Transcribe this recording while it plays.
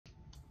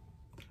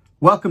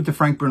Welcome to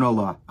Frank Bruno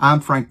Law.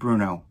 I'm Frank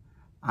Bruno.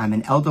 I'm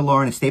an elder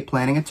law and estate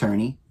planning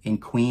attorney in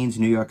Queens,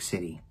 New York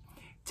City.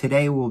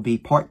 Today will be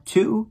part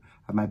 2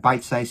 of my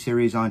bite-sized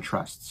series on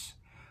trusts.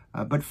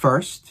 But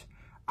first,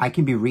 I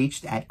can be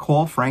reached at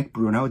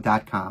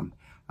callfrankbruno.com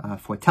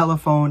for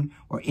telephone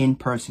or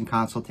in-person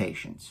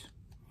consultations.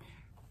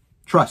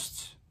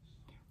 Trusts.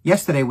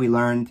 Yesterday we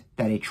learned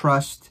that a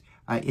trust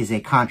is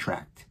a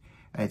contract.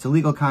 It's a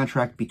legal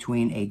contract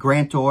between a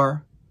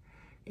grantor,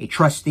 a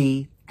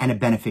trustee, and a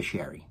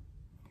beneficiary.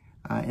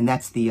 And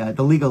that's the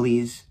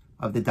legalese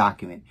of the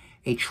document.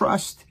 A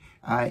trust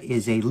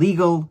is a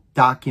legal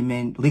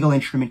document, legal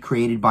instrument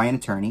created by an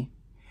attorney,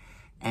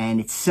 and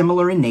it's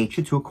similar in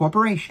nature to a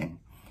corporation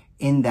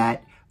in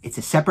that it's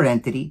a separate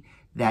entity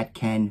that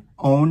can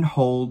own,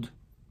 hold,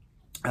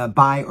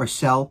 buy, or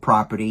sell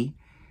property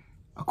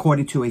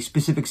according to a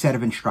specific set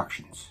of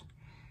instructions.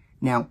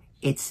 Now,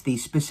 it's the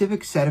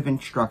specific set of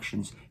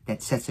instructions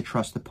that sets a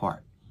trust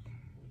apart.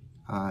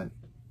 The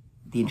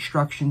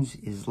instructions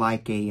is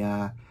like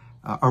a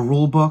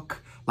rule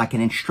book, like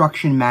an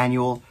instruction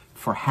manual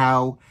for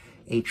how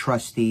a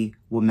trustee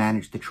will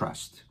manage the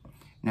trust.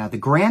 Now, the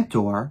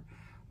grantor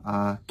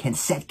can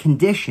set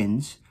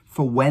conditions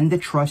for when the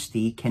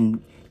trustee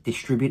can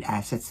distribute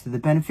assets to the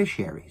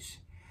beneficiaries.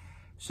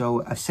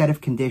 So a set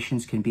of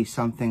conditions can be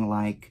something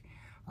like,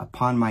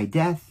 upon my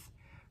death,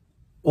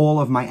 all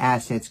of my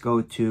assets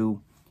go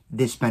to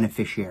this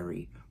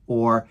beneficiary,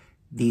 or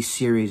these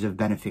series of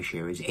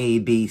beneficiaries, A,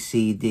 B,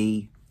 C,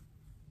 D,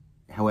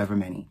 however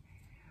many.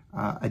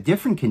 A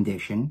different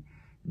condition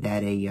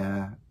that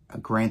a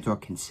grantor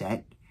can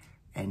set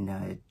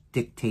and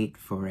dictate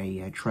for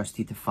a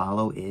trustee to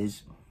follow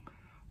is,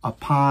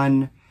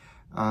 upon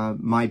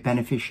my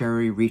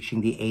beneficiary reaching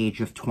the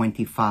age of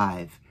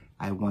 25,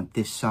 I want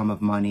this sum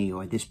of money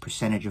or this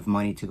percentage of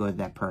money to go to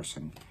that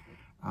person.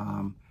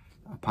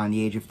 Upon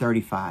the age of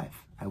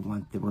 35, I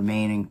want the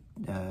remaining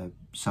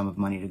sum of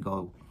money to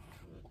go,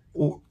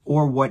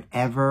 or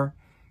whatever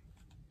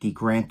the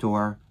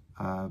grantor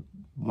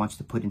wants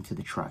to put into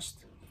the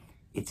trust.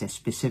 It's as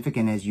specific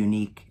and as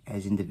unique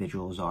as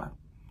individuals are.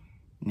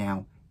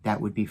 Now,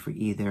 that would be for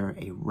either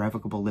a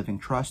revocable living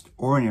trust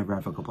or an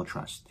irrevocable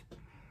trust.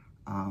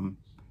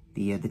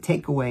 The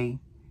takeaway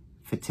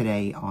for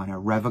today on a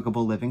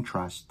revocable living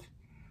trust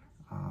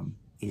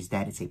is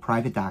that it's a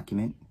private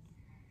document.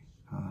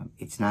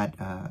 It's not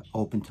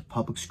open to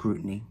public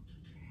scrutiny,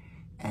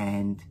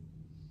 and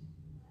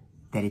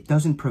that it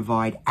doesn't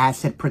provide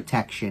asset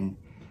protection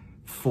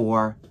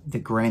for the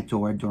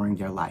grantor during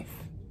their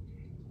life.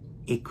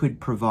 It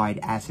could provide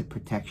asset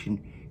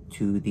protection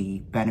to the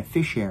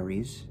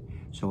beneficiaries,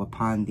 so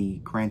upon the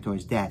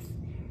grantor's death,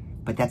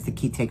 but that's the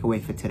key takeaway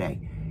for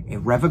today. A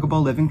revocable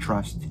living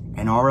trust,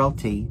 an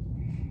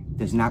RLT,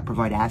 does not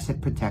provide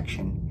asset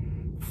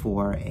protection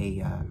for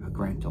a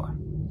grantor.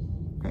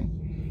 Okay?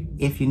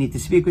 If you need to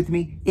speak with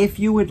me, if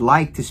you would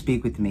like to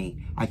speak with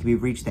me, I can be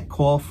reached at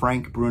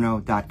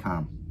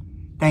callfrankbruno.com.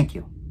 Thank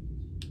you.